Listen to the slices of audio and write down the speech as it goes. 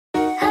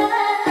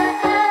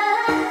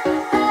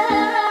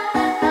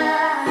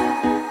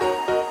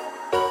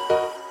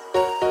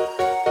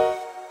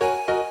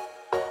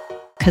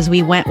because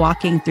we went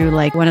walking through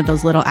like one of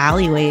those little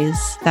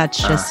alleyways that's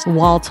just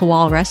wall to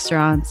wall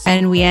restaurants.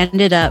 And we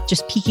ended up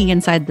just peeking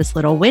inside this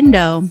little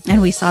window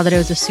and we saw that it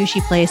was a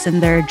sushi place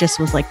and there just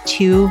was like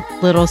two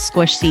little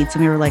squish seats.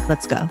 And we were like,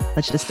 let's go.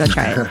 Let's just go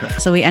try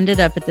it. So we ended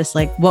up at this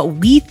like what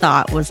we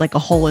thought was like a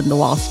hole in the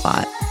wall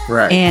spot.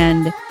 Right.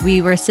 And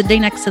we were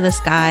sitting next to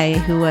this guy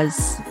who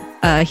was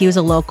he was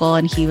a local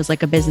and he was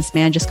like a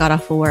businessman, just got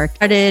off of work,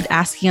 started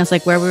asking us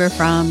like where we were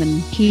from. And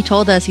he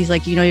told us, he's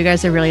like, you know, you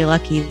guys are really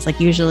lucky. It's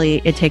like,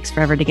 usually it takes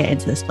forever to get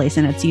into this place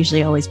and it's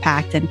usually always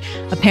packed. And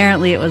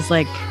apparently it was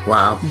like,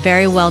 wow,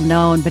 very well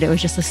known, but it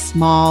was just a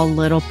small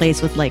little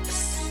place with like,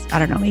 I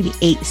don't know, maybe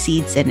 8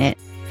 seats in it.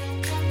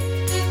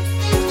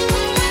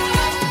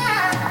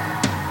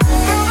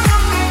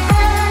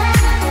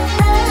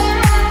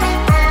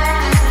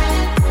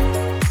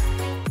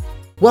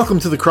 Welcome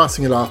to the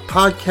Crossing It Off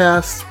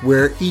podcast,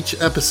 where each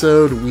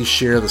episode we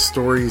share the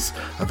stories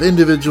of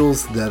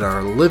individuals that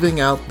are living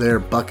out their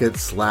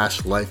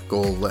bucket/life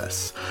goal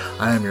lists.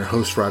 I am your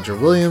host, Roger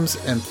Williams,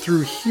 and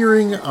through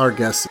hearing our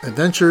guests'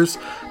 adventures,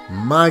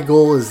 my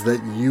goal is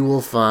that you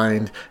will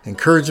find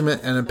encouragement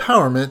and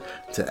empowerment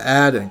to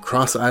add and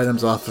cross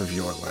items off of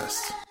your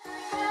list.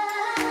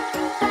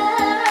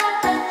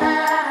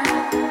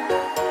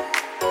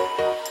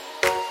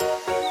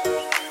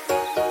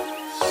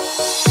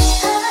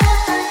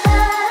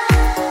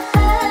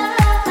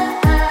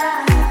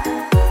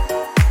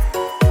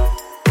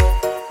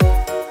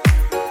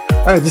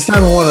 All right, this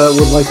time I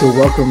would like to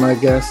welcome my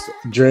guest,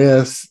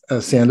 Drea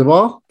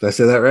Sandoval. Did I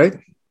say that right?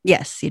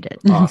 Yes, you did.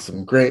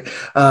 Awesome. Great.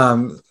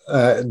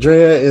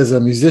 Drea is a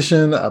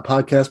musician, a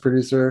podcast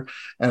producer,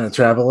 and a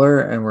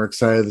traveler, and we're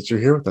excited that you're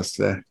here with us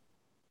today.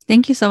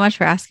 Thank you so much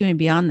for asking me to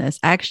be on this.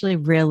 I actually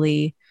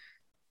really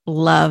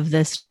love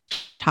this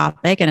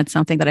topic, and it's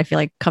something that I feel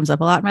like comes up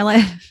a lot in my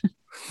life.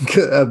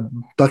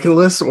 Bucket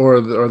list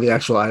or the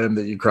actual item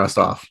that you crossed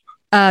off?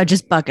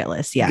 Just bucket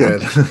list. Yeah.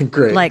 Good.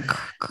 Great. Like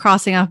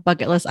crossing off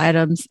bucket list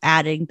items,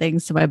 adding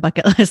things to my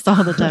bucket list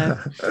all the time.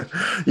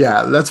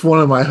 Yeah. That's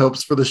one of my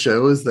hopes for the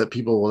show is that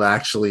people will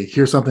actually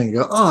hear something and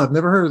go, oh, I've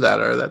never heard of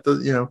that. Or that,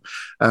 you know,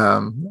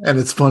 and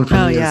it's fun for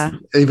me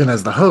even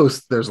as the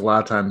host. There's a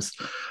lot of times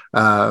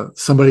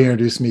somebody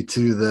introduced me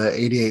to the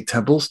 88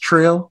 Temples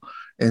Trail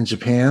in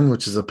Japan,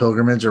 which is a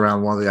pilgrimage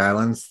around one of the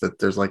islands that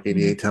there's like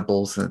 88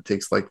 temples and it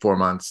takes like 4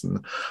 months.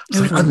 And it's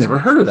like, I've never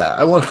heard of that.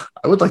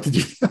 I would like to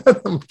do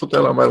that and put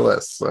that on my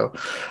list. So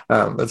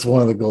that's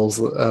one of the goals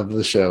of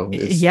the show.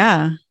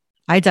 Yeah,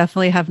 I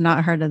definitely have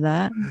not heard of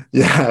that.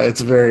 Yeah,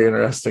 it's very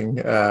interesting.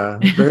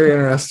 Very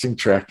interesting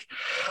trek.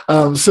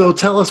 So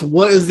tell us,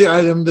 what is the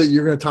item that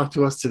you're going to talk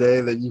to us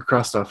today that you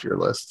crossed off your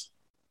list?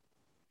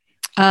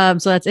 So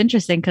that's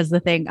interesting because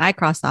the thing I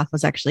crossed off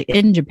was actually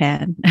in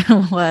Japan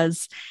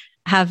was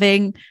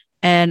having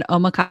an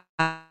Omakase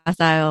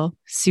style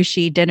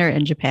sushi dinner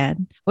in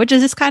Japan, which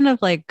is just kind of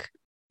like,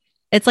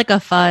 it's like a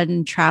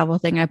fun travel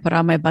thing I put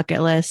on my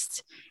bucket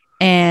list.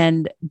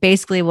 And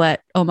basically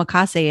what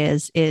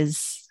Omakase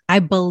is I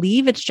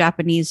believe it's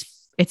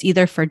Japanese. It's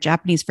either for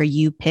Japanese for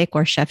you pick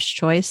or chef's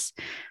choice.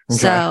 Okay.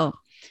 So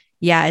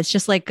yeah, it's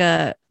just like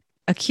a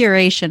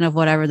curation of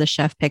whatever the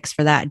chef picks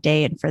for that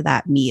day and for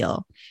that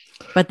meal.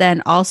 But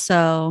then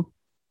also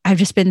I've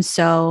just been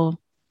so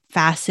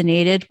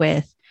fascinated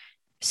with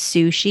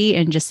sushi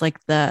and just like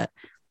the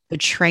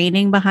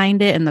training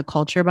behind it and the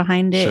culture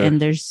behind it. Sure.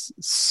 And there's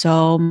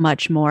so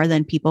much more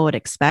than people would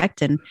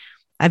expect. And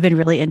I've been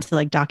really into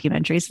like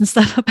documentaries and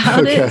stuff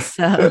about it.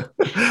 So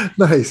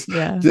nice.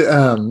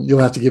 Yeah. You'll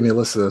have to give me a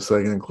list of those so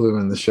I can include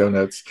them in the show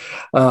notes.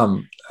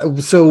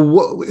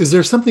 So is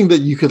there something that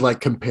you could like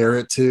compare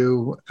it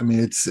to? I mean,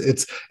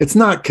 it's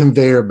not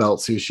conveyor belt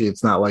sushi.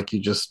 It's not like you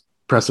just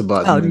press a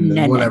button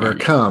and whatever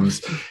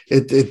comes.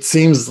 It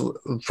seems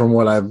from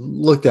what I've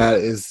looked at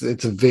is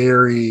it's a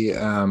very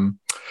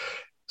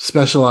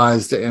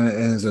specialized and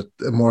is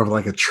more of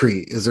like a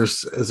treat. Is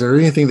there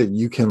anything that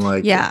you can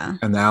like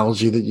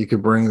analogy that you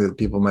could bring that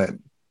people might?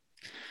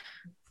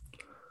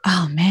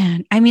 Oh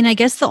man. I mean, I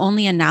guess the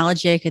only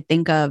analogy I could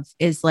think of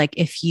is like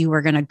if you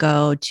were going to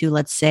go to,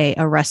 let's say,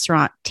 a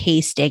restaurant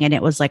tasting and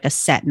it was like a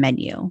set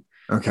menu.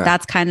 Okay.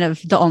 That's kind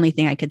of the only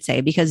thing I could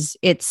say because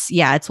it's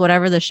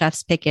whatever the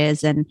chef's pick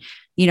is. And,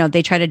 you know,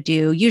 they try to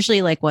do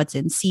usually like what's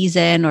in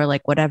season or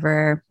like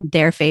whatever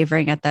they're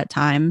favoring at that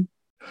time.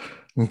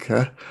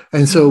 Okay.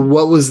 And so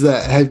what was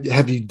that?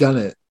 Have you done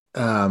it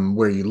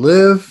where you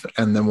live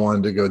and then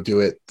wanted to go do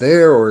it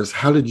there? Or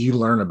how did you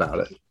learn about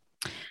it?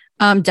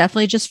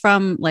 Definitely just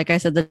from, like I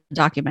said, the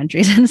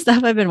documentaries and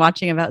stuff I've been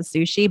watching about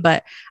sushi,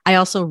 but I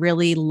also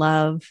really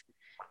love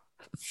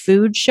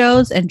food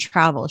shows and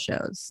travel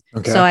shows.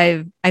 Okay. So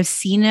I've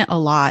seen it a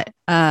lot.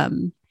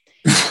 And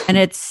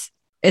it's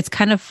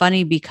kind of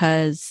funny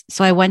because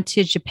I went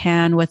to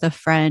Japan with a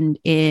friend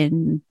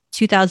in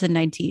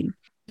 2019.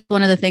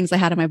 One of the things I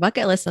had on my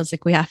bucket list, I was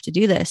like, we have to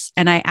do this.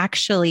 And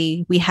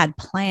we had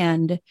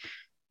planned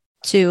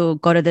to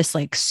go to this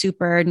like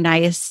super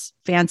nice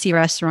fancy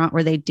restaurant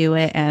where they do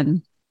it.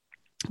 And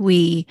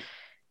we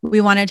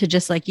we wanted to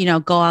just like,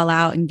 go all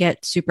out and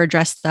get super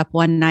dressed up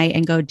one night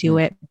and go do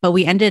it. But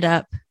we ended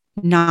up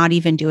not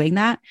even doing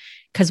that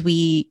because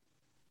we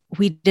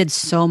did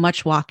so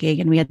much walking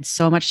and we had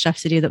so much stuff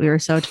to do that we were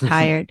so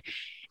tired.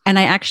 And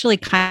I actually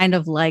kind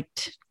of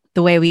liked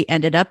the way we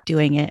ended up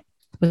doing it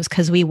was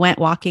because we went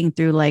walking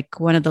through like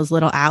one of those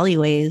little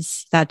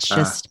alleyways that's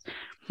just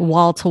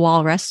wall to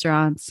wall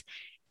restaurants.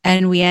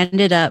 And we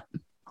ended up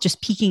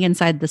just peeking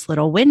inside this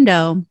little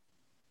window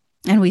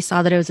and we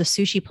saw that it was a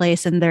sushi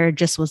place and there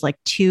just was like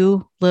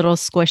two little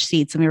squish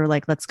seats. And we were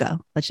like, let's go.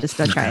 Let's just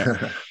go try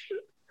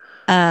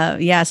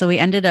it. Yeah. So we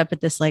ended up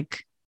at this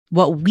like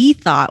what we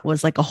thought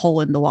was like a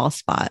hole in the wall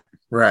spot.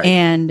 Right.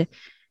 And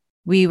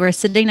we were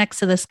sitting next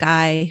to this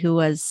guy who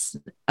was,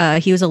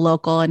 he was a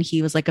local and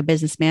he was like a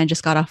businessman,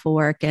 just got off of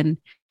work and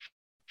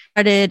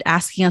started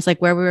asking us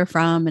like where we were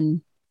from.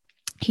 And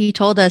he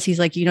told us, he's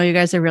like, you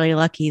guys are really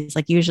lucky. It's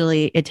like,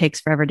 usually it takes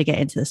forever to get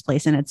into this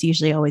place and it's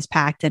usually always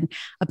packed. And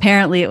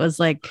apparently it was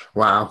like,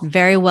 wow,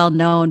 very well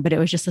known, but it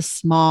was just a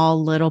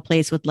small little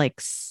place with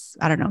like,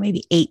 I don't know,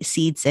 maybe 8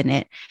 seats in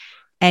it.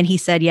 And he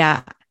said,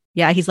 yeah.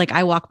 He's like,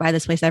 I walk by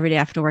this place every day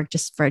after work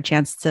just for a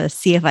chance to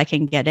see if I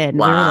can get in.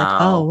 Wow. We were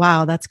like, oh,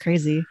 wow, that's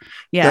crazy.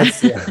 Yeah.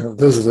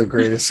 Those are the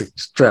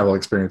greatest travel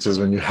experiences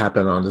when you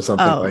happen onto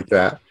something like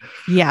that.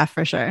 Yeah,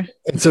 for sure.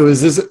 And so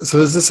is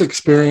this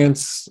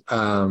experience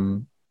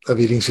of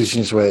eating sushi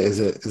in this way, is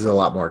it a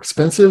lot more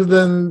expensive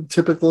than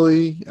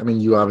typically? I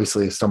mean, you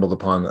obviously stumbled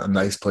upon a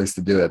nice place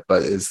to do it,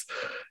 but is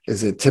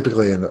it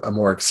typically a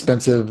more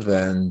expensive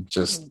than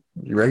just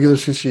regular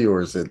sushi,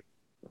 or is it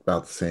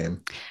about the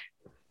same?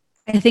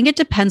 I think it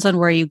depends on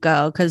where you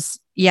go. Cause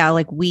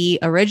like we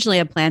originally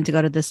had planned to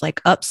go to this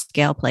like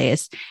upscale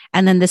place.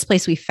 And then this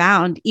place we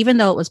found, even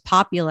though it was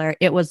popular,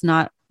 it was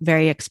not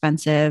very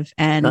expensive.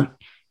 And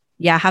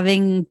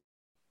having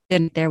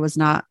been there was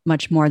not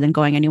much more than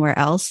going anywhere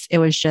else. It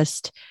was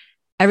just,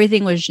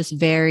 everything was just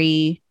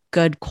very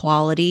good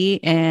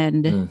quality.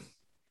 And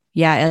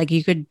like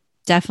you could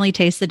definitely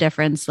taste the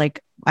difference.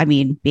 Like, I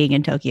mean, being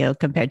in Tokyo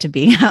compared to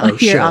being out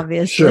here,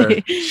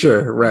 obviously.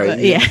 Sure. Right. But,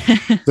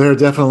 yeah. There are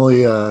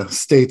definitely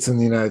states in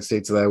the United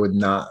States that I would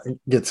not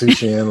get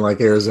sushi in, like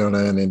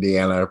Arizona and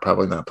Indiana are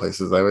probably not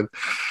places I would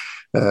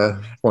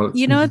want.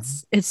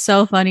 It's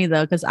so funny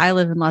though, because I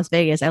live in Las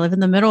Vegas. I live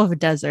in the middle of a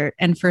desert.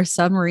 And for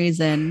some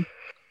reason,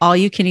 all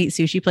you can eat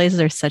sushi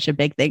places are such a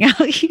big thing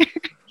out here.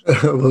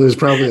 Well, there's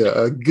probably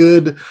a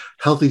good,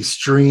 healthy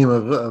stream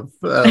of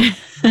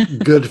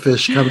good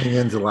fish coming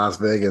into Las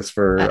Vegas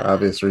for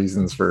obvious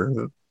reasons,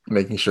 for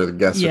making sure the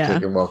guests are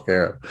taken well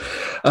care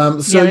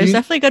of. So there's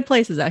definitely good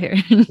places out here.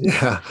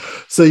 Yeah.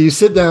 So you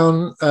sit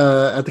down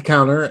at the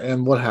counter,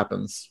 and what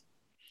happens?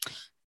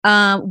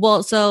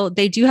 Well, so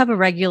they do have a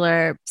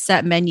regular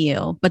set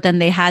menu, but then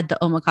they had the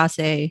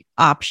omakase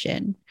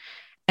option,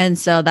 and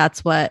so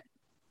that's what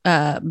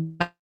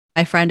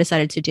my friend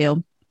decided to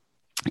do.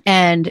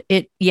 And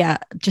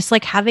just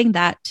like having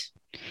that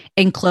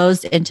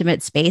enclosed,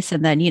 intimate space,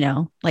 and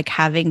then like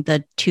having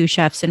the 2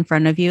 chefs in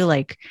front of you,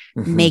 like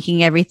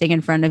making everything in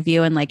front of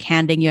you and like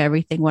handing you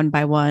everything one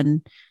by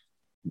one,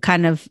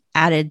 kind of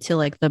added to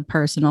like the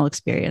personal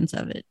experience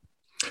of it.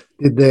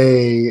 Did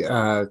they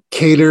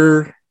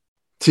cater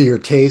to your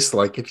taste?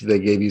 Like if they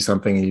gave you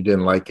something and you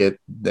didn't like it,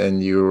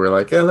 then you were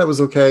like, yeah, that was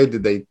okay.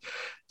 Did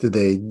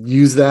they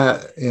use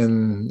that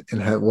in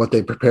what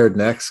they prepared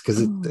next?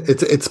 Because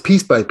it's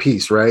piece by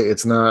piece, right?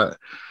 It's not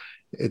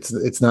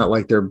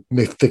like they're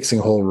fixing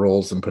whole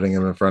rolls and putting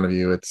them in front of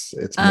you. It's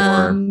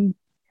more.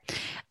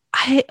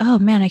 I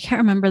can't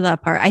remember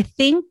that part. I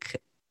think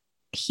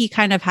he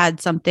kind of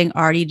had something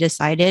already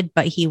decided,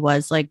 but he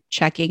was like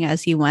checking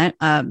as he went.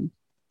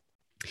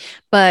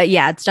 But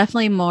yeah, it's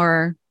definitely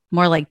more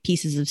like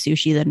pieces of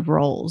sushi than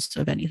rolls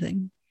of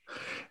anything.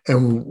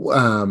 And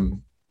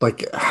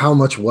like how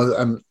much was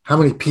how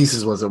many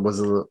pieces was it?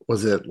 Was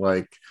it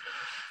like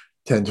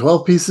 10,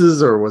 12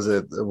 pieces, or was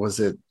it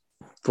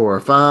 4 or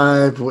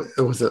 5?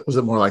 Was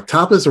it more like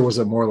tapas, or was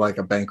it more like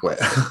a banquet?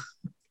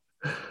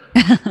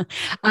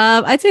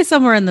 I'd say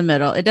somewhere in the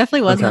middle. It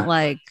definitely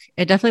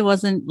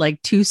wasn't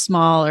like too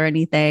small or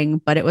anything,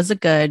 but it was a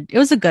good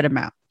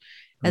amount.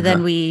 And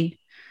then we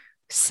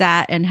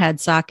sat and had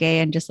sake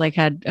and just like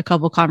had a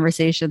couple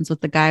conversations with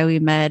the guy we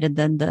met, and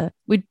then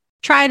we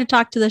tried to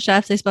talk to the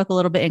chefs. They spoke a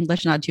little bit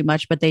English, not too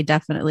much, but they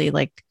definitely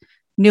like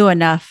knew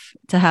enough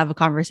to have a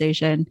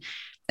conversation.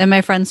 And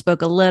my friend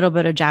spoke a little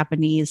bit of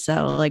Japanese,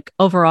 so like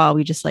overall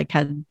we just like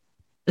had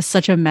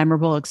such a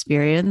memorable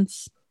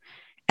experience.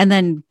 And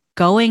then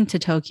going to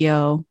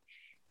Tokyo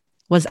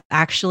was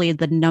actually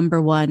the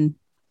number one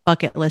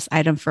bucket list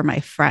item for my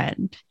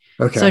friend.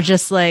 Okay. So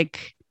just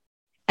like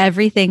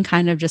everything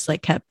kind of just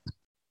like kept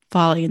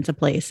falling into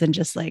place, and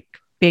just like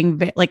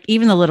being like,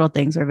 even the little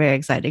things were very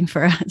exciting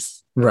for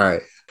us.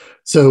 Right.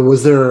 So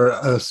was there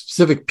a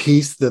specific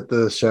piece that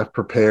the chef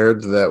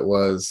prepared that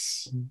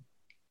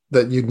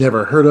you'd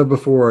never heard of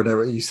before? Or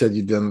never, you said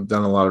you'd done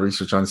a lot of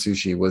research on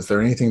sushi. Was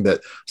there anything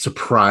that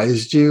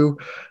surprised you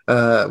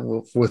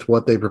with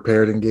what they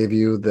prepared and gave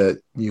you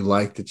that you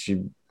liked, that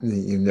you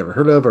you've never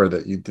heard of or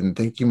that you didn't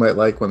think you might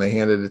like when they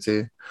handed it to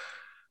you?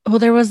 Well,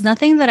 there was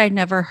nothing that I'd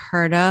never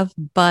heard of,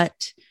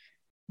 but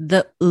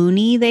the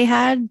uni they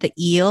had, the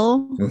eel,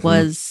 Mm-hmm.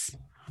 was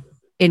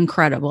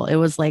incredible. It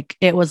was like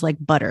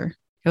butter.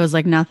 It was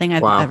like nothing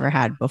I've Wow. ever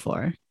had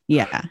before.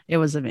 Yeah, it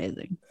was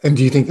amazing. And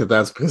do you think that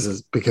that's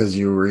because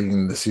you were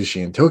eating the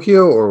sushi in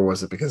Tokyo, or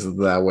was it because of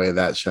that way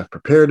that chef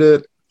prepared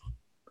it?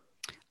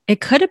 It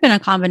could have been a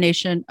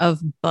combination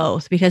of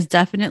both because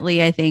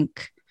definitely I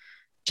think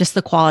just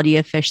the quality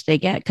of fish they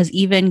get. Because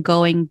even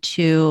going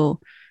to,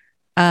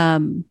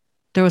 um,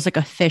 there was like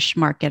a fish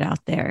market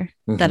out there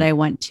that Mm-hmm. I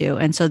went to.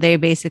 And so they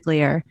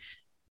basically are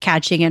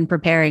catching and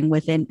preparing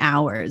within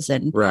hours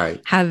and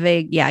Right.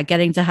 having, yeah,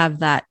 getting to have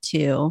that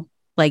too.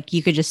 Like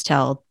you could just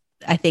tell,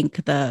 I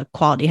think the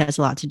quality has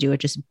a lot to do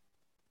with just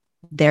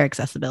their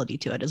accessibility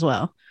to it as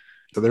well.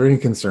 Are there any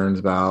concerns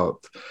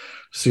about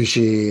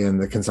sushi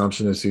and the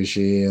consumption of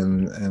sushi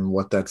and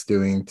what that's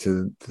doing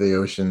to the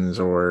oceans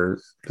or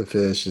the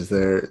fish?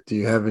 Do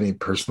you have any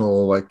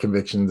personal like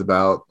convictions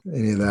about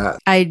any of that?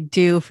 I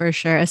do for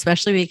sure,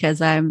 especially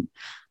because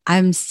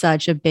I'm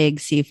such a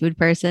big seafood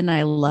person.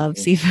 I love Mhm.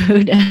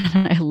 seafood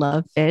and I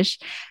love fish.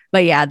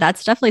 But yeah,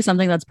 that's definitely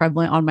something that's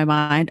prevalent on my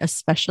mind,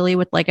 especially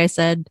with, like I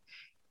said,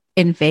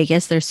 in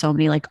Vegas, there's so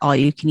many like all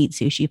you can eat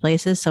sushi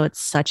places. So it's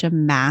such a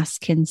mass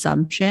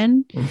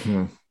consumption.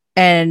 Mhm.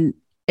 And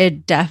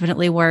it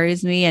definitely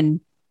worries me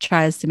and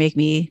tries to make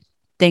me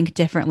think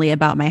differently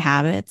about my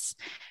habits.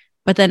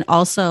 But then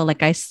also,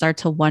 like, I start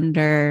to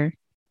wonder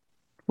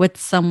with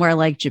somewhere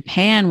like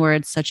Japan, where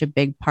it's such a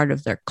big part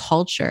of their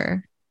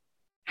culture,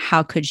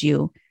 how could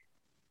you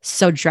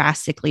so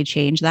drastically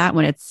change that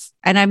when it's,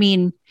 and I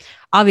mean,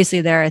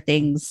 obviously, there are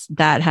things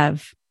that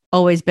have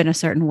always been a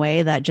certain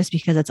way that just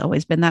because it's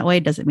always been that way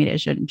doesn't mean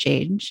it shouldn't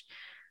change.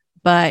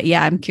 But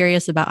yeah, I'm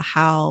curious about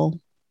how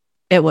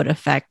it would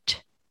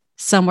affect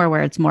somewhere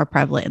where it's more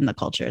prevalent in the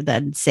culture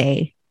than,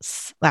 say,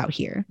 out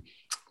here.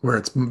 Where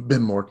it's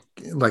been more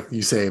like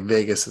you say,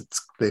 Vegas,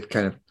 they've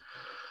kind of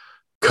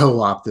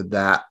co-opted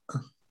that,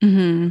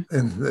 Mm-hmm.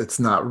 and it's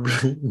not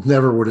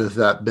never would have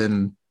that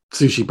been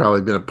sushi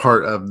probably been a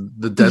part of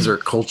the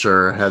desert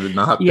culture had it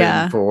not been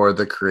Yeah. for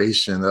the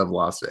creation of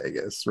Las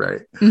Vegas,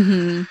 right?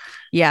 Mm-hmm.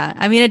 Yeah.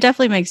 I mean, it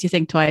definitely makes you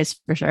think twice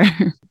for sure.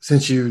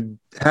 Since you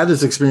had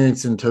this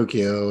experience in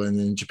Tokyo and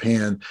in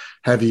Japan,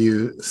 have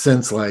you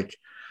since like,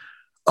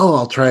 oh,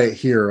 I'll try it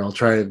here, I'll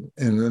try it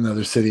in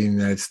another city in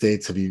the United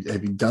States? Have you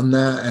done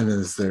that? And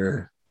is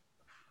there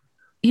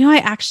I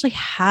actually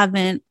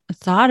haven't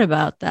thought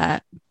about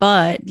that.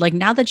 But like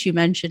now that you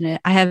mention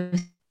it, I have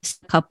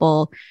a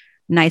couple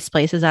nice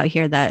places out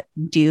here that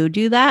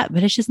do that,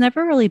 but it's just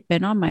never really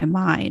been on my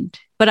mind.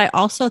 But I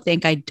also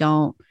think I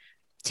don't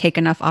take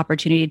enough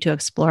opportunity to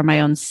explore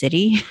my own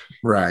city.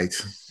 right?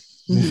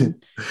 Mhm.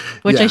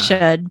 Which I Yeah,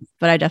 should,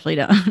 but I definitely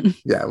don't.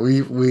 yeah.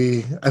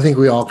 We I think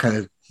we all kind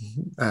of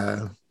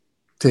uh,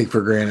 take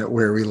for granted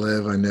where we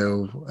live. I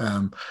know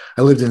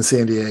I lived in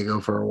San Diego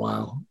for a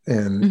while,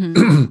 and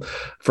Mhm.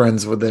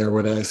 friends would there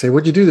would I say,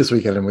 "What'd you do this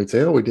weekend?" And we'd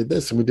say, "Oh, we did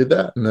this and we did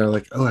that," and they're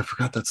like, "Oh, I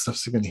forgot that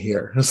stuff's even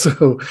here."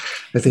 So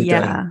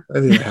Yeah. I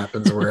think that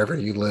happens wherever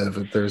you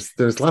live.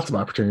 There's lots of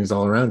opportunities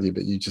all around you,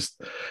 but you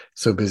just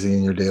so busy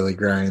in your daily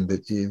grind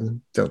that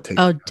you don't take.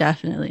 Oh,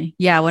 definitely.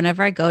 Yeah.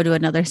 Whenever I go to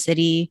another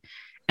city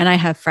and I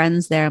have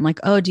friends there, I'm like,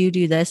 oh, do you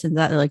do this and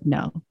that? They're like,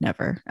 no,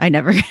 never. I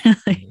never.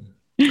 Like,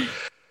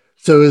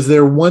 So, is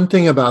there one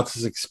thing about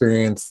this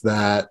experience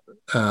that,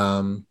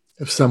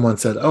 if someone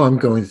said, "Oh, I'm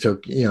going to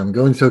Tokyo," I'm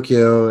going to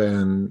Tokyo,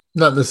 and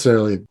not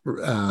necessarily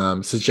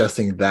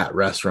suggesting that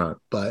restaurant,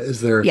 but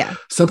is there yeah.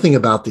 something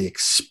about the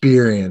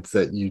experience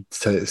that you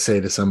say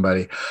to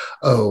somebody,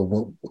 "Oh,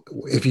 well,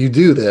 if you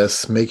do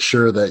this, make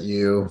sure that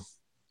you."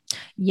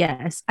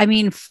 Yes. I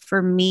mean,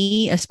 for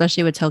me,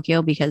 especially with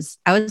Tokyo, because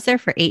I was there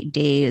for 8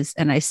 days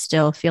and I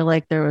still feel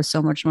like there was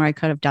so much more I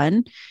could have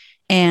done.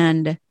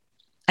 And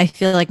I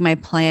feel like my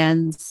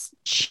plans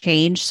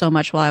changed so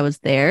much while I was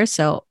there.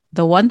 So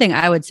the one thing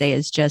I would say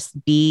is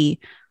just be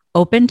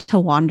open to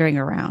wandering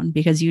around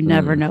because you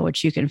never Hmm. know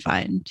what you can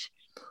find.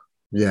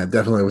 Yeah,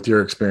 definitely. With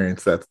your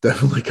experience, that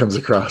definitely comes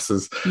across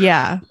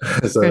Yeah,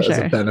 for as a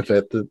sure.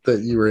 benefit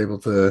that you were able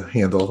to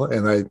handle.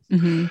 And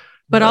Hmm.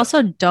 But uh,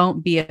 also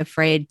don't be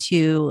afraid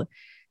to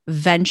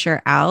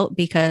venture out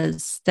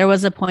because there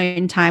was a point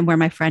in time where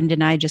my friend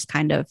and I just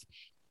kind of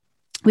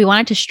we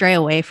wanted to stray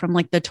away from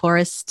like the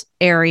tourist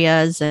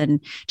areas and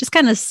just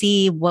kind of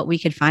see what we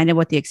could find and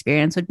what the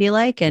experience would be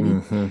like.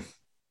 And mhm.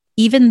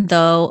 even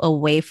though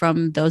away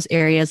from those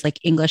areas, like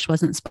English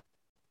wasn't spoken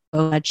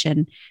much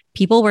and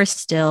people were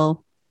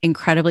still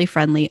incredibly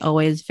friendly,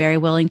 always very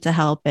willing to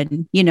help.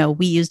 And,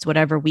 we used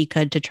whatever we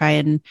could to try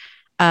and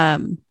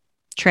um,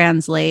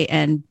 translate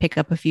and pick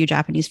up a few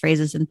Japanese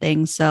phrases and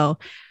things. So,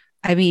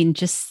 I mean,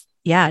 just,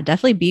 yeah,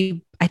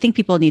 definitely I think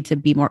people need to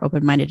be more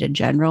open minded in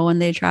general when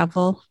they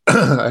travel.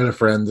 I had a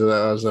friend that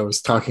I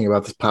was talking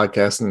about this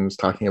podcast and was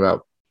talking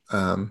about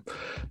um,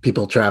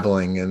 people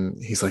traveling,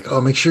 and he's like, "Oh,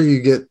 make sure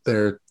you get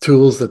their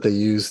tools that they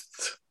used,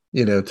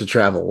 to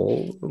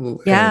travel,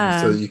 and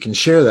so Yeah. you can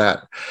share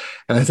that."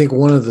 And I think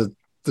one of the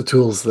the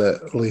tools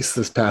that at least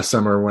this past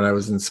summer when I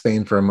was in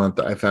Spain for a month,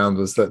 I found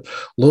was that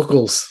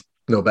locals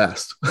know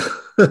best,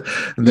 and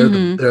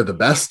Mm-hmm. they're the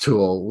best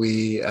tool.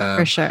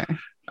 For sure.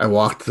 I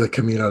walked the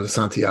Camino de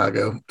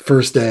Santiago.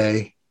 First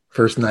day,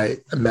 first night,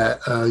 I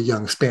met a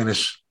young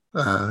Spanish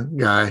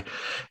guy,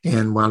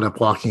 and wound up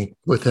walking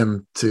with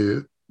him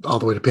to all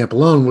the way to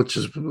Pamplona,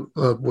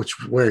 which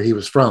where he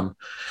was from.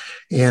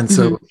 And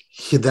Mm-hmm.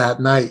 so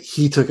that night,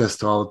 he took us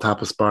to all the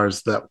tapas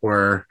bars that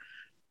were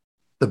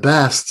the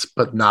best,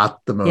 but not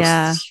the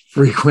Yeah. most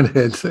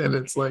frequented. And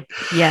it's like,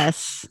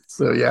 Yes.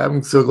 so yeah,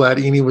 I'm so glad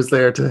Eni was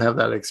there to have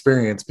that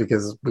experience,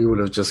 because we would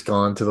have just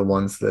gone to the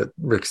ones that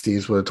Rick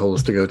Steves would have told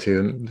us to go to.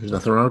 And there's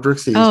nothing wrong with Rick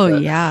Steves, Oh,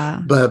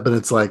 yeah. but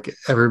it's like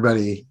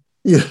everybody,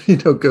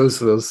 goes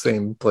to those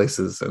same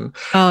places and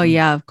Oh,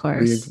 yeah, of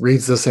course.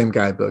 reads the same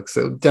guidebooks.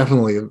 So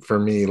definitely for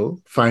me,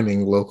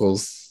 finding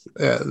locals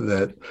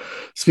that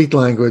speak the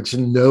language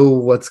and know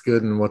what's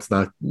good and what's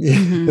not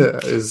Mm-hmm.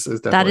 is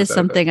That definitely a is benefit.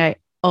 something I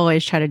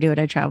always try to do when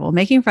I travel,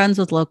 making friends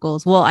with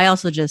locals. Well, I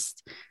also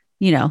just,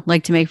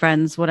 like to make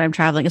friends when I'm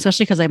traveling,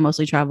 especially because I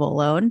mostly travel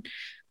alone.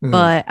 Mm,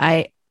 But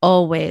I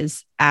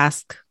always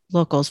ask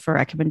locals for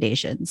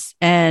recommendations.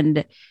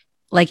 And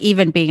like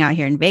even being out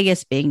here in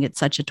Vegas, being it's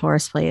such a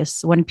tourist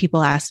place, when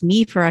people ask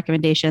me for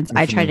recommendations,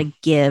 I try mhm. to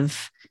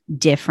give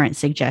different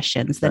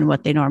suggestions than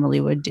what they normally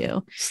would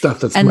do.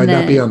 Stuff that And might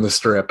not be on then, the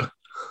strip.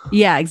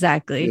 yeah,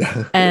 exactly.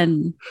 Yeah.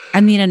 And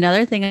I mean,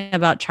 another thing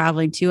about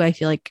traveling too, I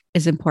feel like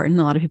is important,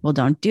 a lot of people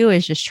don't do,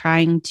 is just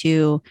trying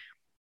to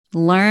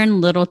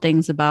learn little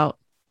things about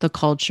the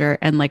culture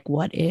and like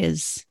what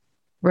is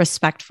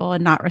respectful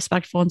and not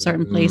respectful in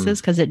certain Mm,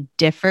 places because it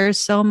differs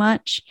so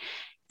much.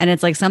 And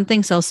it's like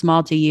something so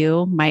small to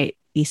you might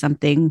be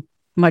something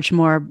much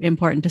more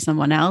important to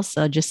someone else.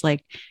 So just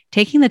like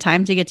taking the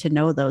time to get to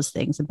know those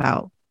things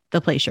about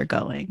the place you're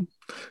going.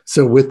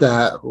 so with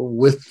that,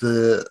 with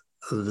the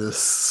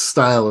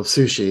style of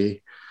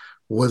sushi,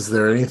 was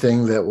there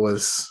anything that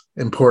was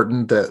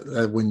important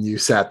that when you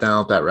sat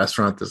down at that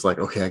restaurant, that's like,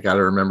 okay, I got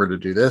to remember to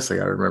do this. I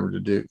got to remember to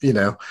do.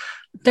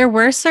 There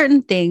were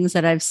certain things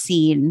that I've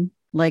seen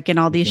like in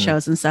all these Mhm.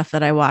 shows and stuff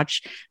that I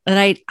watch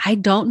that I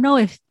don't know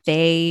if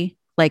they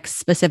like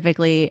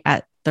specifically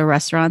at the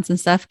restaurants and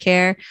stuff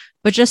care,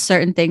 but just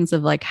certain things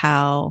of like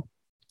how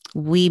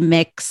we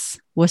mix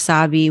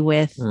wasabi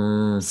with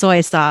Mm.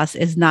 soy sauce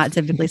is not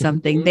typically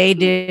something they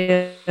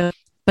do.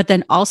 But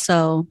then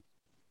also,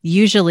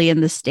 usually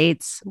in the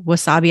States,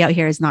 wasabi out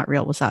here is not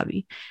real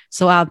wasabi.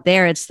 So out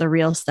there, it's the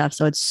real stuff.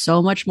 So it's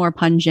so much more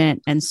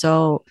pungent. And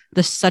so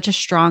there's such a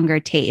stronger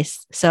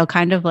taste. So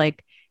kind of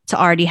like to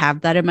already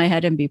have that in my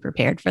head and be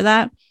prepared for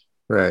that.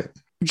 Right.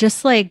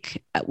 Just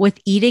like with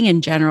eating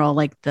in general,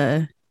 like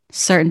the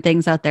certain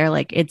things out there,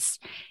 like it's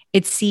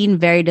seen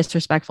very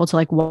disrespectful to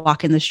like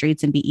walk in the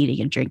streets and be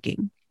eating and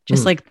drinking.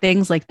 Just Mm. like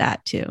things like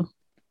that too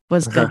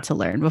was Okay. good to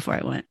learn before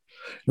I went.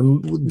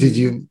 And Mhm. did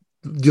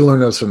you learn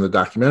those from the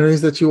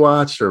documentaries that you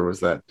watched, or was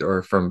that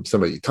or from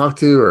somebody you talked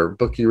to, or a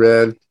book you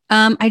read?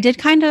 I did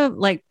kind of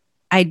like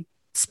I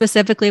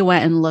specifically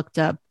went and looked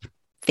up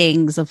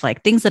things of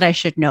like things that I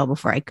should know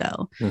before I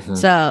go. Hmm.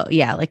 So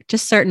yeah, like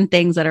just certain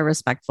things that are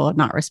respectful and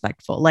not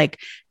respectful. Like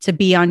to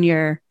be on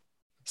your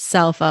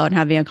cell phone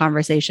having a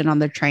conversation on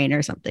the train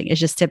or something is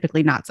just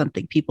typically not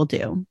something people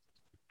do.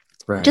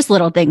 Right. Just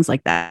little things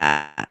like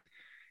that.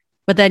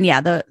 But then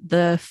yeah,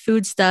 the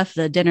food stuff,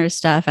 the dinner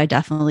stuff, I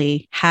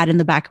definitely had in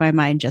the back of my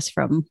mind just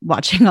from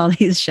watching all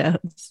these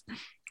shows.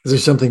 Is there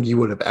something you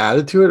would have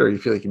added to it, or you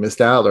feel like you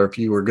missed out, or if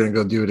you were going to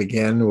go do it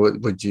again,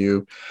 would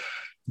you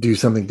do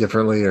something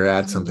differently or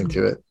add something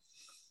to it?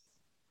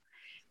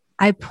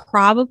 I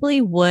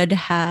probably would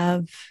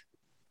have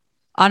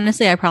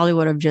honestly, I probably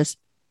would have just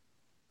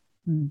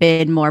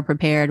been more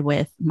prepared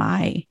with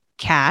my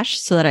cash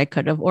so that I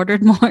could have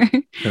ordered more.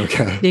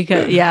 Okay.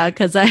 Because yeah,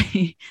 because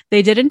I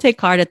they didn't take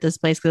card at this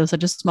place because it was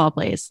such a small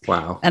place.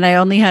 Wow. And I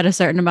only had a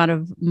certain amount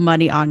of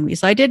money on me.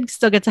 So I did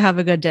still get to have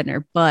a good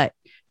dinner, but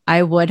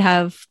I would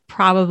have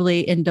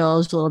probably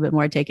indulged a little bit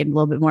more, taken a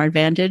little bit more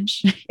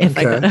advantage if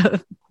I could Okay.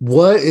 have.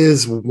 What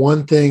is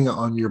one thing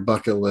on your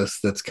bucket list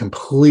that's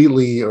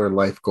completely or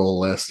life goal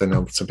list? I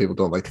know some people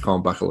don't like to call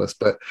them bucket list,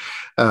 but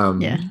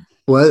Yeah.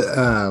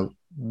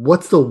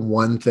 what's the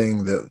one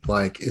thing that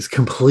like is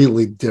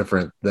completely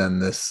different than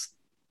this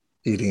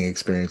eating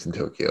experience in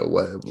Tokyo?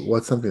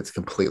 What's something that's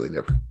completely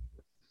different?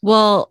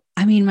 Well,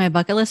 I mean, my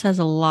bucket list has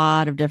a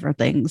lot of different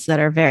things that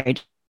are very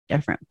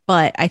different,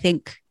 but I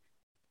think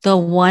the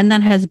one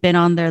that has been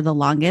on there the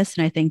longest,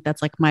 and I think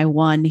that's like my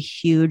one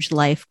huge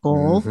life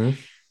goal, Mm-hmm.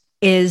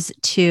 is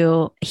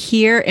to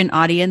hear an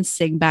audience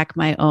sing back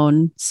my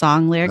own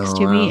song lyrics Oh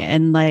to me wow.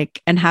 and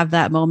like and have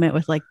that moment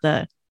with like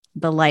the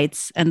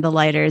lights and the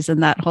lighters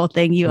and that whole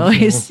thing you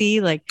always Mhm. see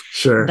like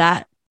Sure.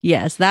 that.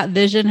 Yes, that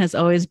vision has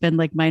always been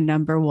like my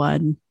number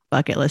one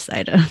bucket list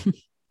item.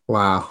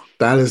 Wow.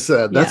 That's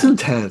Yeah.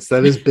 intense.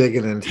 That is big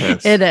and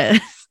intense. It is.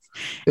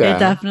 It Yeah.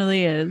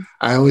 definitely is.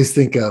 I always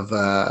think of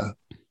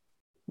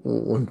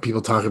when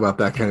people talk about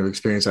that kind of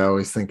experience, I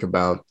always think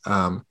about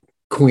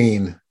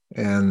Queen.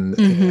 and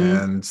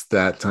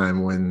that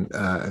time when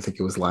I think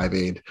it was Live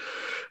Aid,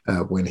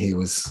 when he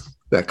was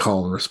that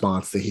call and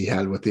response that he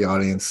had with the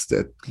audience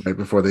that right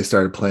before they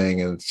started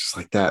playing, and it's just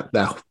like that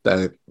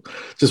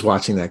just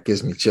watching that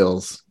gives me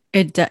chills.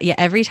 Yeah,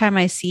 every time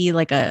I see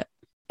like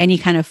any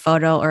kind of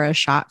photo or a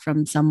shot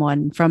from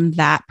someone from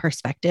that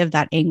perspective,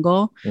 that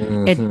angle,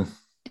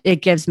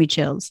 it gives me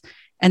chills.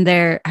 And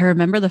I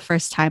remember the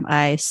first time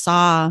I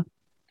saw,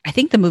 I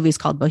think the movie's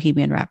called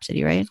Bohemian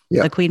Rhapsody, right?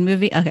 Yeah. The Queen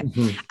movie. Okay.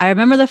 I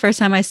remember the first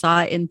time I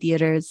saw it in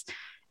theaters,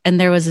 and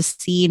there was a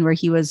scene where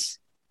he was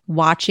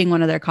watching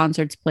one of their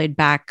concerts played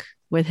back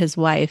with his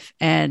wife,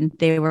 and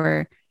it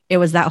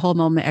was that whole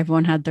moment.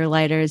 Everyone had their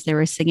lighters. They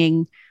were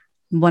singing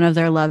one of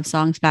their love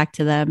songs back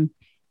to them.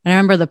 And I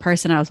remember the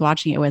person I was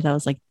watching it with, I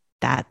was like,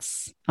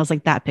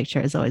 that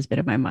picture has always been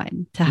in my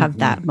mind, to have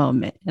that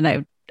moment.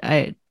 And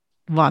I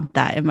want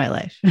that in my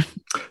life.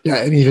 Yeah,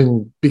 it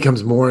even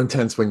becomes more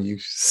intense when you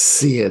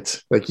see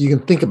it. Like, you can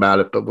think about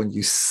it, but when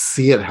you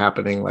see it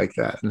happening like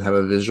that and have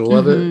a visual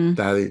of it,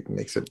 that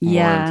makes it more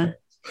intense. Yeah,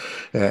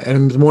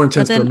 and it was more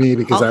intense for me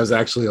because I was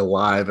actually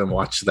alive and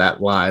watched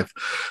that live.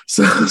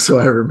 So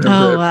I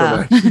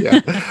remember it from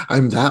yeah.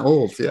 I'm that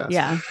old, yes.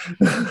 Yeah.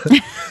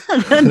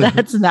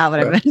 That's not what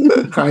I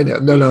meant. I know.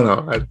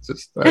 No.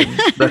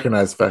 I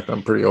recognize the fact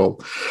I'm pretty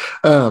old.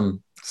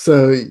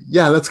 So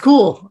yeah, that's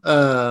cool.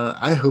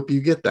 I hope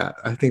you get that.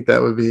 I think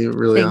that would be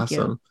really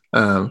awesome.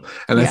 And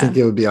I think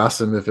it would be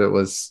awesome if it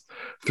was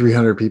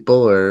 300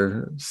 people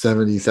or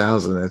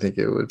 70,000. I think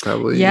it would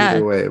probably,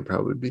 either way, it'd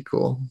probably be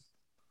cool.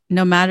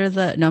 No matter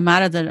the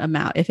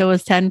amount. If it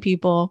was 10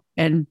 people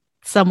and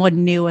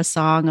someone knew a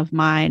song of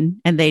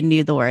mine and they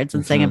knew the words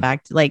and sang it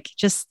back, like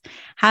just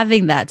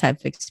having that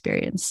type of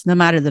experience, no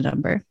matter the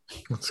number.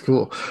 That's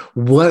cool.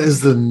 What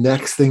is the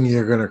next thing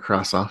you're going to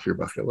cross off your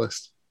bucket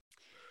list?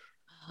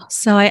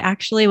 So I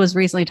actually was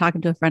recently talking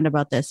to a friend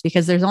about this,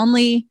 because there's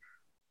only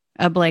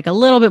like a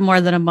little bit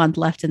more than a month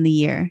left in the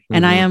year.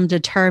 And I am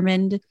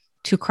determined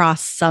to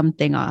cross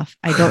something off.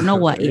 I don't know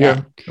what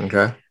yet.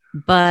 Okay.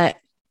 But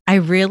I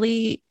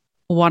really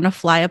want to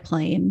fly a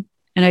plane,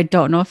 and I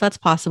don't know if that's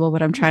possible,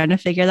 but I'm trying to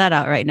figure that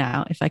out right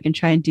now, if I can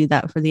try and do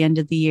that for the end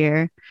of the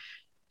year.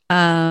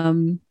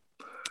 Typically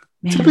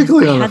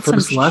on the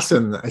first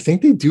lesson, I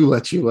think they do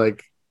let you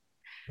like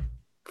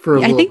for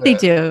a little bit. They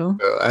do.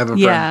 I have a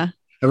friend.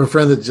 I have a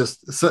friend that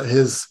just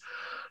his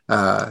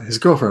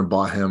girlfriend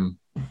bought him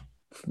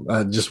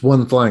just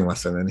one flying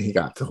lesson, and he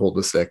got to hold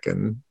the stick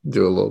and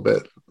do a little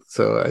bit.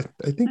 So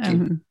I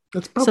think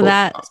that's probably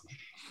awesome.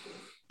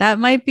 That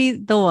might be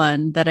the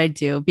one that I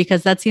do,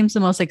 because that seems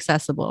the most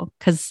accessible.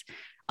 Because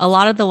a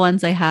lot of the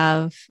ones I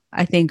have,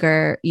 I think,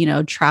 are,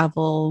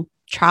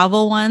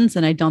 travel ones.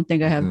 And I don't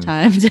think I have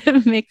time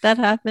to make that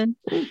happen.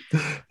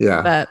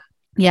 Yeah. But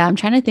yeah, I'm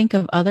trying to think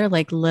of other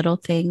like little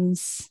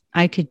things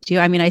I could do.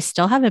 I mean, I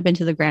still haven't been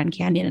to the Grand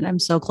Canyon, and I'm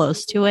so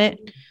close to it.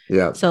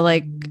 Yeah. So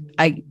like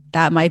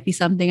that might be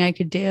something I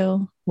could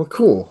do. Well,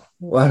 cool.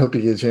 Well, I hope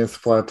you get a chance to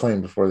fly a plane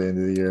before the end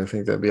of the year. I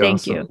think that'd be awesome.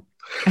 Thank you.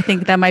 I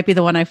think that might be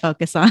the one I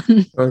focus on.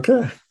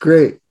 Okay,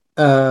 great.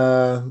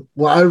 Well,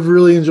 I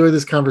really enjoyed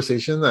this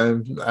conversation.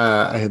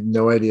 I had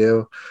no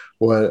idea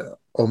what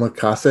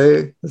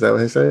omakase, is that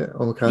what I say?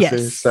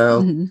 Omakase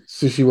style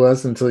sushi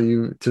was until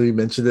you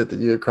mentioned it, that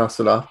you had crossed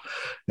it off.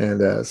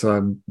 And so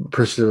I'm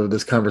appreciative of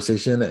this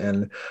conversation.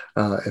 And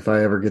if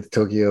I ever get to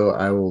Tokyo,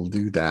 I will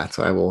do that.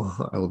 I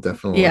will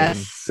definitely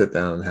sit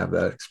down and have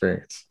that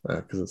experience,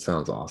 because it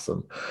sounds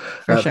awesome.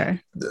 For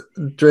sure.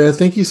 Drea,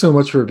 thank you so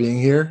much for being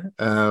here.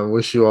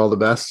 Wish you all the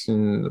best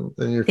in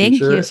your future. Thank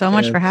you so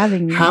much for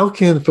having me. How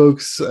can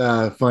folks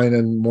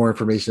find more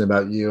information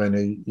about you? I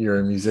know you're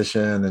a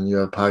musician and you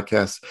have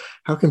podcasts.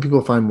 How can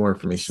people find more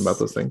information about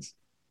those things?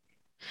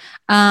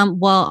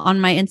 Well,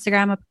 on my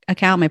Instagram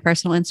account, my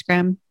personal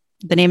Instagram,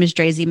 the name is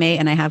Drea,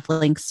 and I have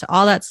links to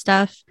all that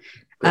stuff.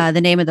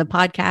 The name of the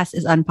podcast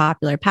is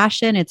Unpopular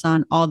Passion. It's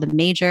on all the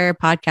major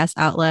podcast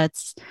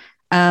outlets.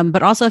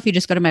 But also, if you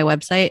just go to my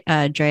website,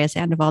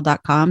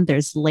 dreasandoval.com,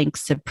 there's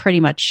links to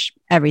pretty much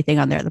everything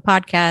on there. The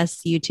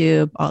podcast,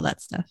 YouTube, all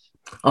that stuff.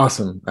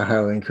 Awesome. I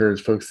highly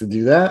encourage folks to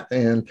do that.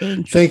 And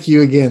thank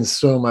you again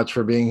so much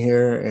for being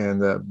here,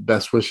 and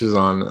best wishes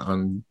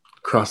on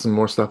crossing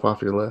more stuff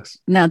off your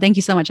list. No, thank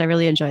you so much. I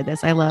really enjoyed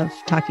this. I love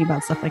talking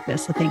about stuff like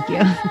this. So thank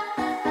you.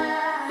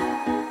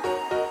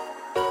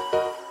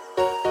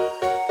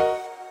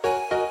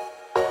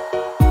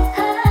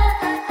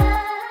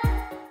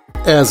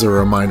 As a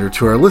reminder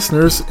to our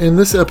listeners, in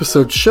this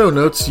episode's show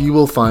notes, you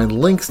will find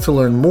links to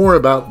learn more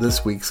about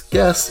this week's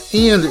guest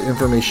and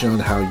information on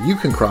how you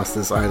can cross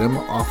this item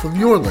off of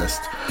your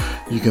list.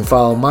 You can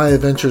follow my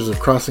adventures of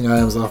crossing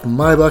items off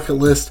my bucket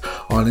list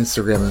on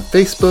Instagram and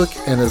Facebook.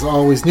 And as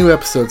always, new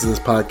episodes of this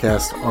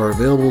podcast are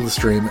available to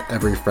stream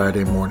every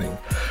Friday morning.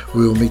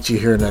 We will meet you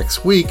here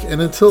next week.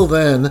 And until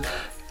then,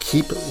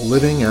 keep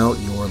living out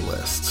your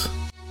list.